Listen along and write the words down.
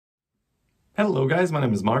Hello guys, my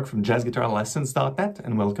name is Mark from jazzguitarlessons.net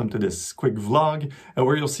and welcome to this quick vlog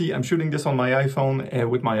where you'll see I'm shooting this on my iPhone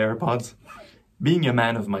with my AirPods, being a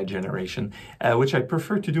man of my generation, which I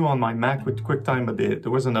prefer to do on my Mac with QuickTime, but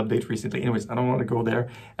there was an update recently. Anyways, I don't want to go there.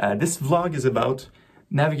 This vlog is about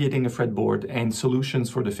navigating a fretboard and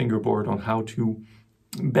solutions for the fingerboard on how to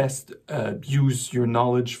best use your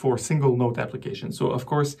knowledge for single note application. So of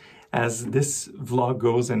course, as this vlog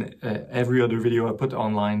goes and every other video I put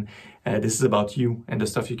online, this is about you and the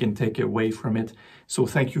stuff you can take away from it. So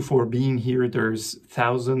thank you for being here. There's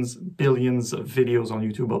thousands, billions of videos on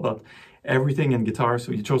YouTube about everything in guitar.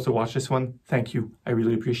 So you chose to watch this one. Thank you. I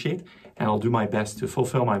really appreciate it. And I'll do my best to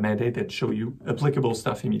fulfill my mandate and show you applicable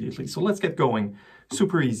stuff immediately. So let's get going.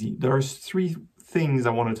 Super easy. There's three things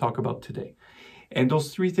I want to talk about today. And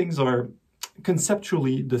those three things are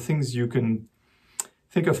conceptually the things you can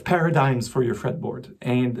think of paradigms for your fretboard.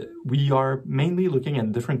 And we are mainly looking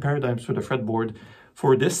at different paradigms for the fretboard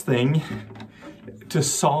for this thing to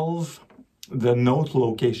solve the note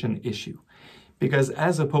location issue. Because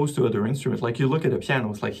as opposed to other instruments, like you look at a piano,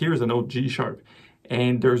 it's like here's a note G sharp,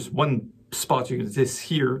 and there's one spot you can just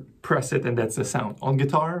here, press it, and that's the sound. On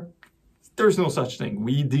guitar, there's no such thing.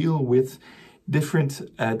 We deal with different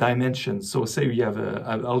dimensions. So say you have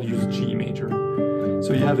I'll use G major.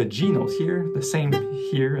 So you have a G note here, the same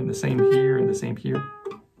here, and the same here, and the same here.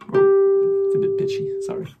 Oh, it's a bit pitchy,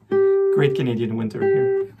 sorry. Great Canadian winter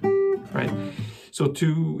here, right? So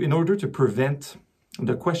in order to prevent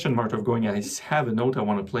the question mark of going, I have a note I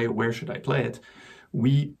want to play, where should I play it?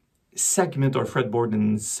 We segment our fretboard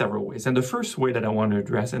in several ways. And the first way that I want to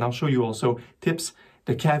address, and I'll show you also tips,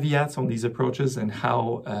 the caveats on these approaches and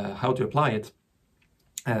how to apply it.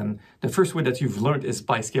 The first way that you've learned is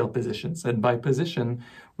by scale positions. And by position,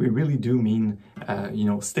 we really do mean,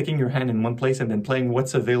 sticking your hand in one place and then playing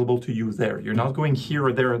what's available to you there. You're not going here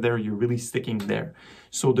or there, you're really sticking there.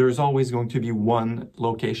 So there's always going to be one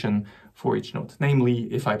location for each note.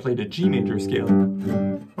 Namely, if I play the G major scale,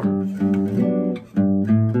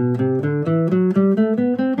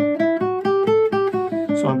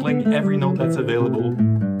 so I'm playing every note that's available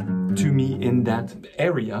to me in that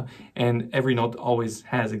area, and every note always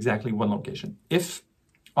has exactly one location. If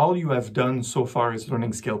all you have done so far is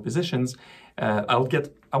learning scale positions, I want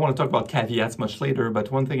to talk about caveats much later, but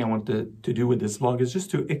one thing I want to do with this vlog is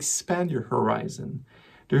just to expand your horizon.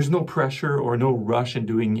 There's no pressure or no rush in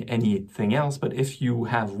doing anything else, but if you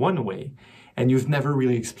have one way and you've never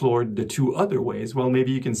really explored the two other ways, well,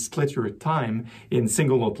 maybe you can split your time in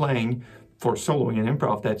single note playing for soloing and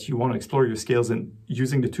improv, that you want to explore your scales and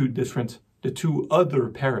using the two other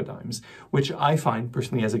paradigms, which I find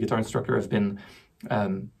personally as a guitar instructor have been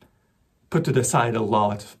put to the side a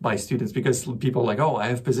lot by students, because people are like, oh, I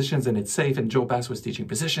have positions and it's safe, and Joe Pass was teaching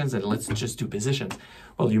positions and let's just do positions.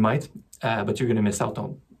 Well, you might, but you're going to miss out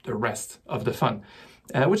on the rest of the fun,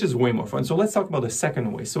 which is way more fun. So let's talk about the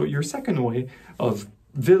second way. So your second way of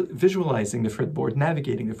visualizing the fretboard,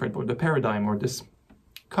 navigating the fretboard, the paradigm or this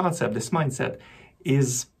concept, this mindset,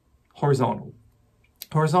 is horizontal.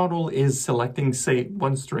 Horizontal is selecting, say,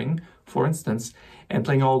 one string, for instance, and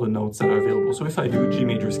playing all the notes that are available. So if I do G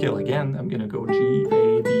major scale again, I'm going to go G,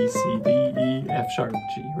 A, B, C, D, E, F sharp,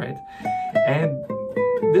 G, right? And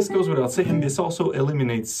this goes without saying, this also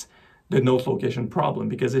eliminates the note location problem,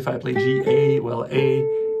 because if I play G, A, well, A,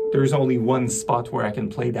 there's only one spot where I can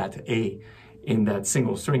play that A in that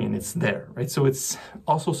single string, and it's there, right? So it's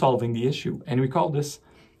also solving the issue. And we call this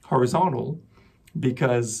horizontal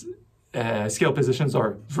because scale positions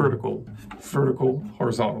are vertical,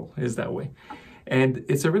 horizontal is that way. And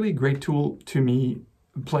it's a really great tool to me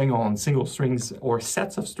playing on single strings or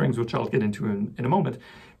sets of strings, which I'll get into in a moment,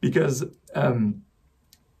 because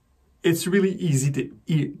it's really easy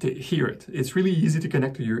to hear it. It's really easy to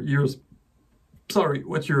connect to your ears. Sorry,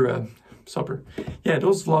 what's your supper? Yeah,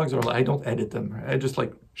 those vlogs are, I don't edit them. I just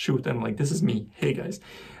like shoot them like, this is me. Hey guys.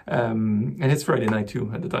 And it's Friday night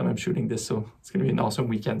too at the time I'm shooting this, so it's gonna be an awesome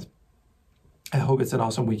weekend. I hope it's an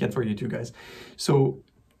awesome weekend for you too, guys. So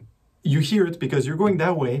you hear it because you're going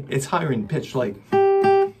that way. It's higher in pitch, like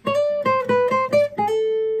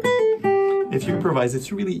if you improvise,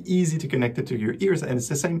 it's really easy to connect it to your ears. And it's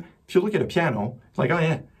the same if you look at a piano, it's like, oh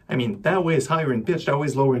yeah, I mean, that way is higher in pitch, that way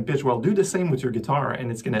is lower in pitch. Well, do the same with your guitar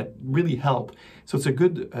and it's gonna really help. So it's a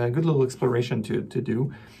good little exploration to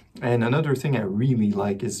do. And another thing I really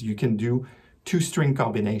like is you can do two string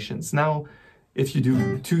combinations. Now, if you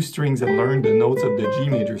do two strings and learn the notes of the G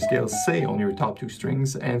major scale, say on your top two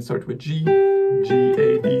strings, and start with G, G,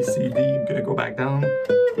 A, B, C, D, I'm gonna go back down.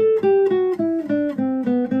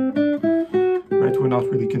 Right, we're not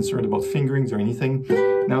really concerned about fingerings or anything.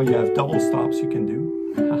 Now you have double stops you can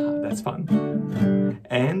do. Haha, that's fun.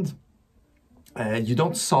 you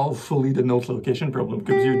don't solve fully the note location problem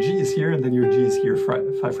because your G is here and then your G is here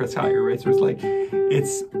 5 frets higher, right? So it's like,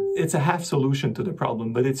 it's a half solution to the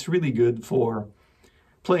problem, but it's really good for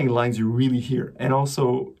playing lines you really hear. And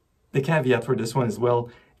also the caveat for this one is, well,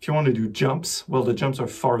 if you want to do jumps, well, the jumps are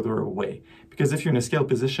farther away because if you're in a scale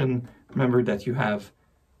position, remember that you have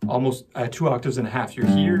almost 2 octaves and a half. You're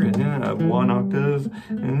here and then 1 octave,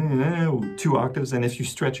 2 octaves, and if you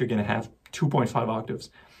stretch, you're going to have 2.5 octaves.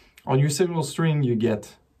 On your single string, you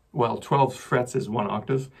get, well, 12 frets is 1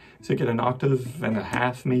 octave, so you get an octave and a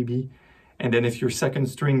half maybe. And then if you're second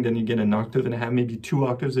string, then you get an octave and a half, maybe 2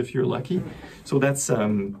 octaves if you're lucky. So that's a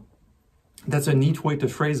neat way to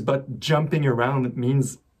phrase, but jumping around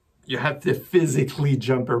means you have to physically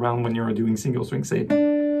jump around when you're doing single string, say.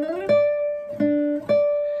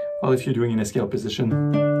 Well, if you're doing in a scale position,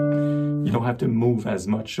 you don't have to move as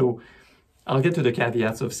much. So I'll get to the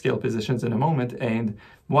caveats of scale positions in a moment. And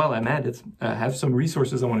while I'm at it, I have some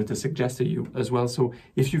resources I wanted to suggest to you as well. So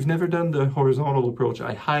if you've never done the horizontal approach,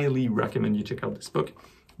 I highly recommend you check out this book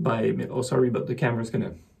by, oh, sorry, but the camera's going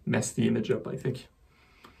to mess the image up, I think.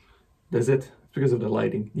 Does it? It's because of the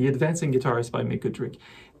lighting. The Advancing Guitarist by Marc-Andre.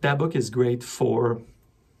 That book is great for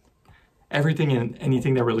everything and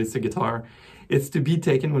anything that relates to guitar. It's to be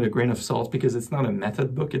taken with a grain of salt because it's not a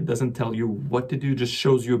method book. It doesn't tell you what to do, just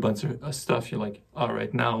shows you a bunch of stuff. You're like, all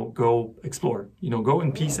right, now go explore. You know, go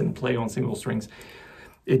in peace and play on single strings.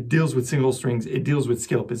 It deals with single strings. It deals with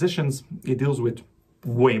scale positions. It deals with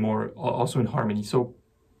way more, also in harmony. So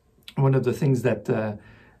one of the things that,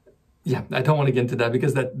 yeah, I don't want to get into that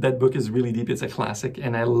because that book is really deep. It's a classic,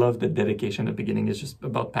 and I love the dedication at the beginning. It's just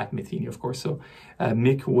about Pat Metheny, of course. So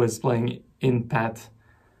Mick was playing in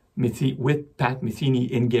with Pat Metheny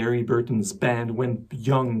in Gary Burton's band when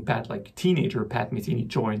young Pat, like teenager Pat Metheny,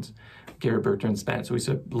 joined Gary Burton's band. So he's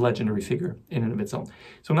a legendary figure in and of its own.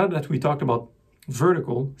 So now that we talked about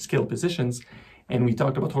vertical scale positions and we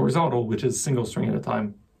talked about horizontal, which is single string at a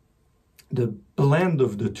time, the blend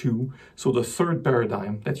of the two, so the third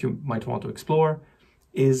paradigm that you might want to explore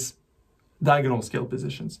is diagonal scale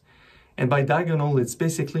positions. And by diagonal, it's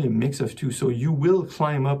basically a mix of two. So you will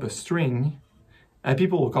climb up a string, and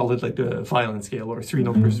people will call it like the violin scale or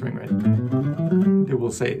 3-note per string, right? They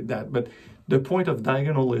will say that. But the point of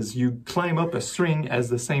diagonal is you climb up a string at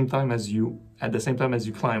the same time as you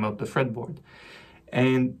climb up the fretboard.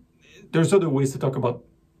 And there's other ways to talk about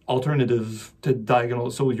alternative to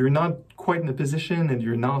diagonal. So you're not quite in a position and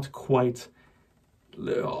you're not quite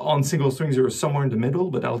on single strings, you're somewhere in the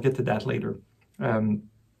middle, but I'll get to that later.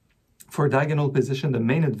 For diagonal position, the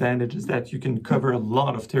main advantage is that you can cover a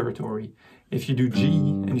lot of territory. If you do G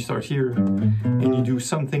and you start here and you do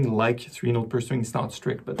something like 3-note per string, it's not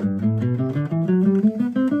strict, but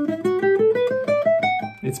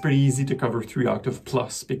it's pretty easy to cover 3 octave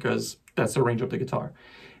plus because that's the range of the guitar.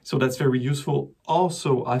 So that's very useful.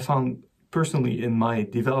 Also, I found personally in my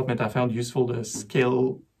development, I found useful the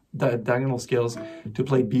diagonal scales to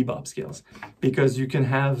play bebop scales because you can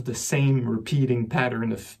have the same repeating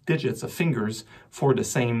pattern of digits of fingers for the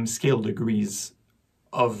same scale degrees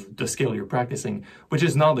of the scale you're practicing, which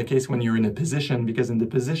is not the case when you're in a position, because in the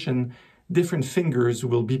position, different fingers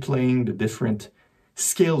will be playing the different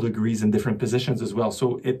scale degrees in different positions as well.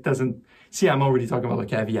 So it doesn't, see, I'm already talking about the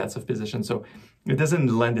caveats of position. So it doesn't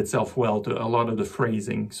lend itself well to a lot of the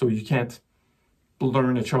phrasing. So you can't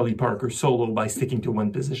learn a Charlie Parker solo by sticking to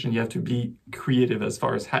one position. You have to be creative as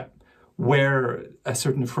far as where a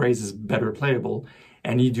certain phrase is better playable.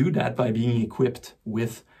 And you do that by being equipped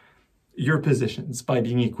with your positions, by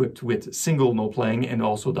being equipped with single note playing and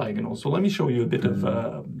also diagonal. So let me show you a bit of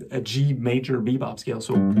a G major bebop scale.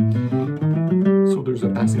 So there's a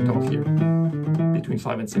passing tone here between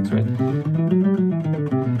 5 and 6, right?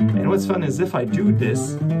 And what's fun is if I do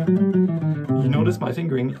this, you notice my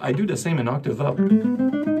fingering, I do the same an octave up.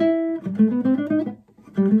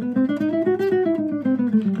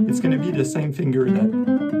 It's going to be the same finger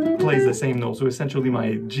that plays the same note. So essentially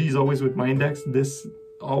my G is always with my index, this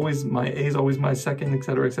always, my A is always my second,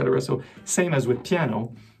 etc., etc. So same as with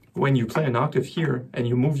piano, when you play an octave here and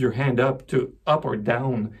you move your hand up or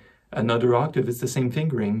down another octave, it's the same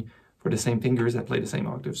fingering for the same fingers that play the same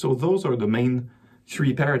octave. So those are the main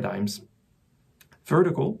 3 paradigms: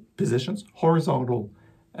 vertical positions, horizontal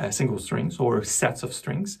single strings or sets of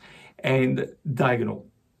strings, and diagonal.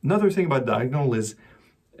 Another thing about diagonal is,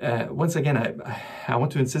 once again, I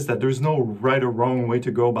want to insist that there's no right or wrong way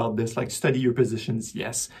to go about this. Like, study your positions,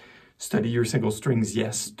 yes. Study your single strings,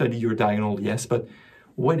 yes. Study your diagonal, yes. But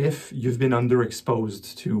what if you've been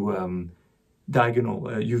underexposed to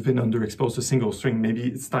diagonal? You've been underexposed to single string. Maybe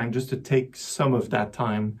it's time just to take some of that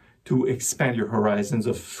time to expand your horizons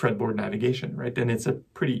of fretboard navigation, right? And it's a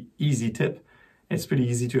pretty easy tip. It's pretty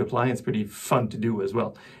easy to apply. It's pretty fun to do as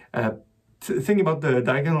well. Think about the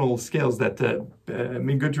diagonal scales that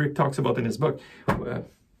Marc-Andre talks about in his book.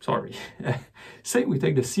 Say we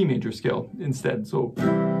take the C major scale instead. So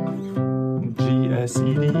G, S,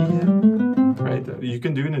 E, D, right? You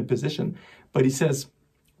can do it in position. But he says,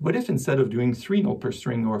 what if instead of doing 3 notes per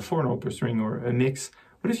string or 4 notes per string or a mix,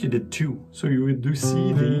 what if you did 2? So you would do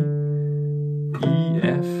C, D, E,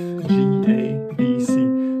 F, G, A, B, C.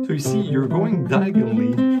 So you see, you're going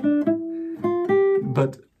diagonally,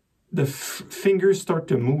 but the fingers start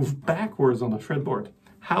to move backwards on the fretboard.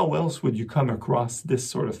 How else would you come across this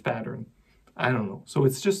sort of pattern? I don't know. So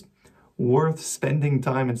it's just worth spending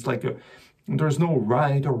time. It's like there's no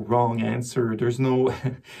right or wrong answer. There's no,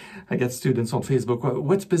 I get students on Facebook,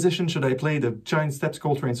 what position should I play? The giant steps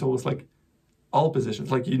Coltrane. So it's like all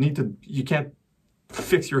positions. Like you can't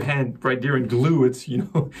fix your hand right there and glue it,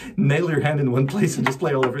 nail your hand in one place and just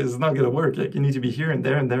play all over it. It's not going to work. Like you need to be here and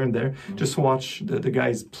there and there and there. Just watch the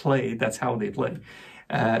guys play. That's how they play.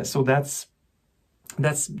 So that's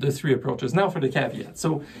the 3 approaches. Now for the caveat.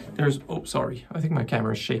 So there's, oh, sorry. I think my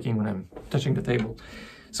camera is shaking when I'm touching the table.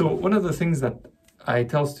 So one of the things that I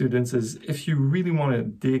tell students is if you really want to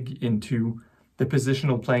dig into the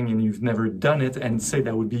positional playing and you've never done it, and say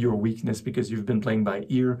that would be your weakness because you've been playing by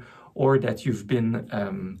ear, or that you've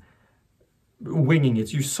been winging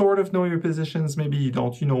it. You sort of know your positions, maybe you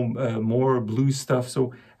don't, more blues stuff.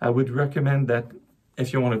 So I would recommend that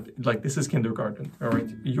if you want to, like, this is kindergarten, all right?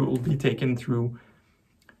 You'll be taken through,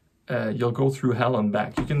 you'll go through hell and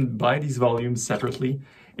back. You can buy these volumes separately.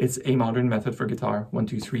 It's A Modern Method for Guitar, 1,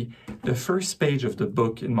 2, 3. The first page of the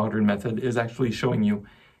book in Modern Method is actually showing you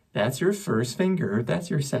that's your first finger, that's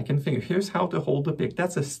your second finger. Here's how to hold the pick.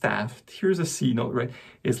 That's a staff. Here's a C note, right?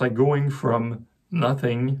 It's like going from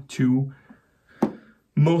nothing to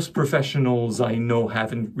most professionals I know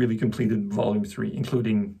haven't really completed volume 3,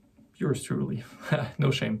 including yours truly.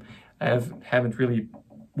 No shame. I haven't really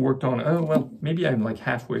worked on, oh, well, maybe I'm like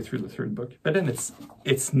halfway through the 3rd book, but then it's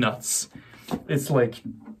nuts. It's like,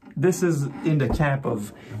 this is in the camp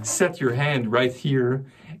of set your hand right here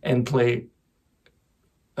and play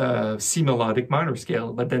C melodic minor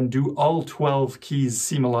scale, but then do all 12 keys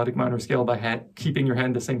C melodic minor scale by keeping your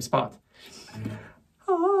hand the same spot.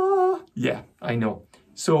 Yeah, I know.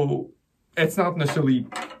 So it's not necessarily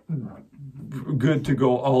good to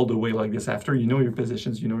go all the way like this after. You know your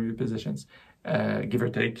positions, give or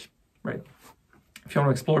take, right? If you want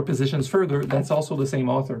to explore positions further, that's also the same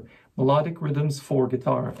author. Melodic Rhythms for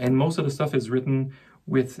Guitar. And most of the stuff is written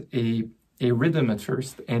with a rhythm at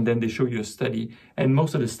first, and then they show you a study. And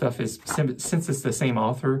most of the stuff is, since it's the same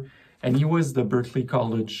author, and he was the Berklee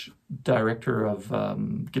College director of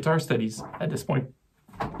guitar studies at this point,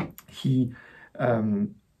 he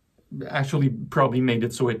actually probably made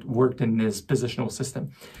it so it worked in his positional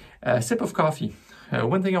system. Sip of coffee.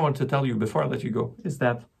 One thing I want to tell you before I let you go is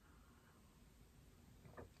that,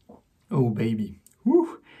 oh baby,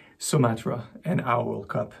 whew, Sumatra and Owl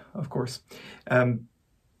Cup, of course.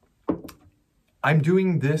 I'm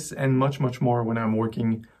doing this and much, much more when I'm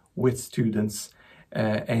working with students,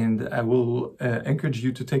 and I will encourage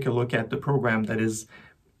you to take a look at the program that is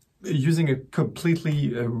using a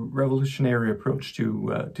completely revolutionary approach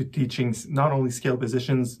to teaching not only scale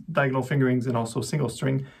positions, diagonal fingerings, and also single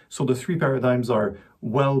string. So the 3 paradigms are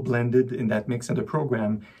well blended in that mix, and the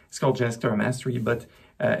program is called Jazz Guitar Mastery, but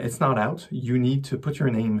it's not out. You need to put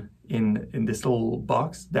your name in this little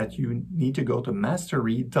box that you need to go to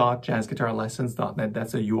mastery.jazzguitarlessons.net.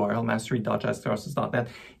 That's a URL, mastery.jazzguitarlessons.net.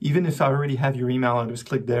 Even if I already have your email, I'll just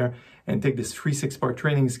click there and take this free 6-part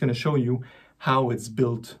training. It's going to show you how it's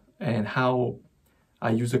built and how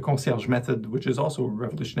I use a concierge method, which is also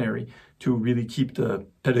revolutionary, to really keep the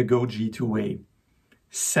pedagogy to a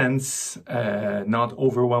sense, not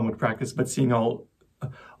overwhelmed with practice, but seeing all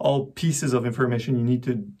pieces of information you need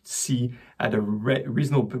to see at a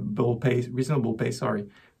reasonable pace,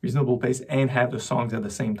 and have the songs at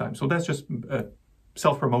the same time. So that's just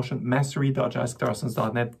self-promotion.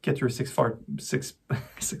 Mastery.jazzguitarlessons.net. Get your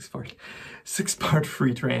 6-part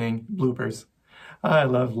free training. Bloopers. I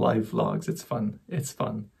love live vlogs. It's fun. It's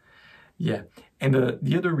fun. Yeah. And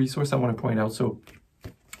the other resource I want to point out, so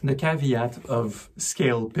the caveat of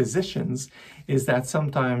scale positions is that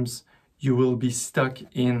sometimes you will be stuck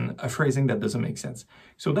in a phrasing that doesn't make sense.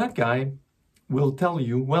 So that guy will tell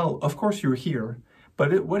you, well, of course you're here,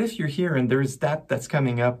 but what if you're here and there's that's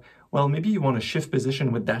coming up? well, maybe you want to shift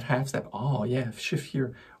position with that half step. Oh yeah, shift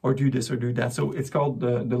here, or do this or do that. So it's called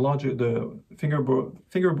the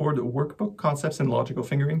fingerboard workbook, Concepts in Logical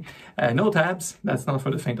Fingering. No tabs, that's not for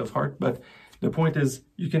the faint of heart, but the point is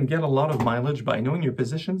you can get a lot of mileage by knowing your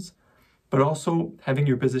positions, but also having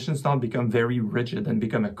your positions not become very rigid and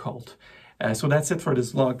become a cult. So that's it for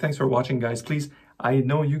this vlog. Thanks for watching, guys. Please, I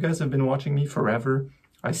know you guys have been watching me forever.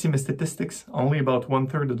 I see my statistics, only about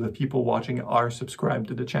 1/3 of the people watching are subscribed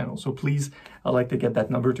to the channel. So please, I'd like to get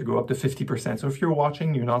that number to go up to 50%. So if you're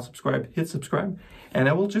watching, you're not subscribed, hit subscribe. And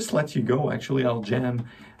I will just let you go. Actually, I'll jam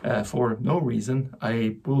for no reason.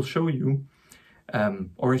 I will show you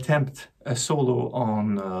or attempt a solo on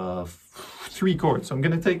 3 chords. So I'm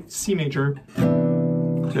going to take C major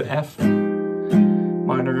to F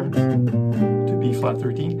minor to B flat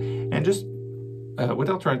 13. And just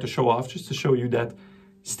without trying to show off, just to show you that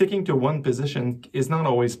sticking to one position is not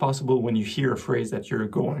always possible when you hear a phrase that you're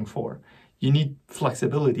going for. You need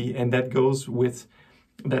flexibility, and that goes with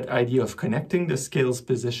that idea of connecting the scales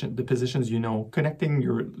position, the positions you know, connecting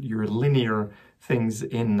your linear things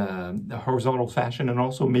in a horizontal fashion, and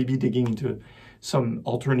also maybe digging into some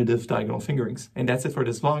alternative diagonal fingerings. And that's it for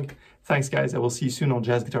this vlog. Thanks, guys. I will see you soon on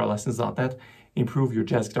jazzguitarlessons.net. Improve your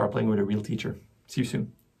jazz guitar playing with a real teacher. See you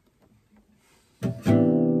soon.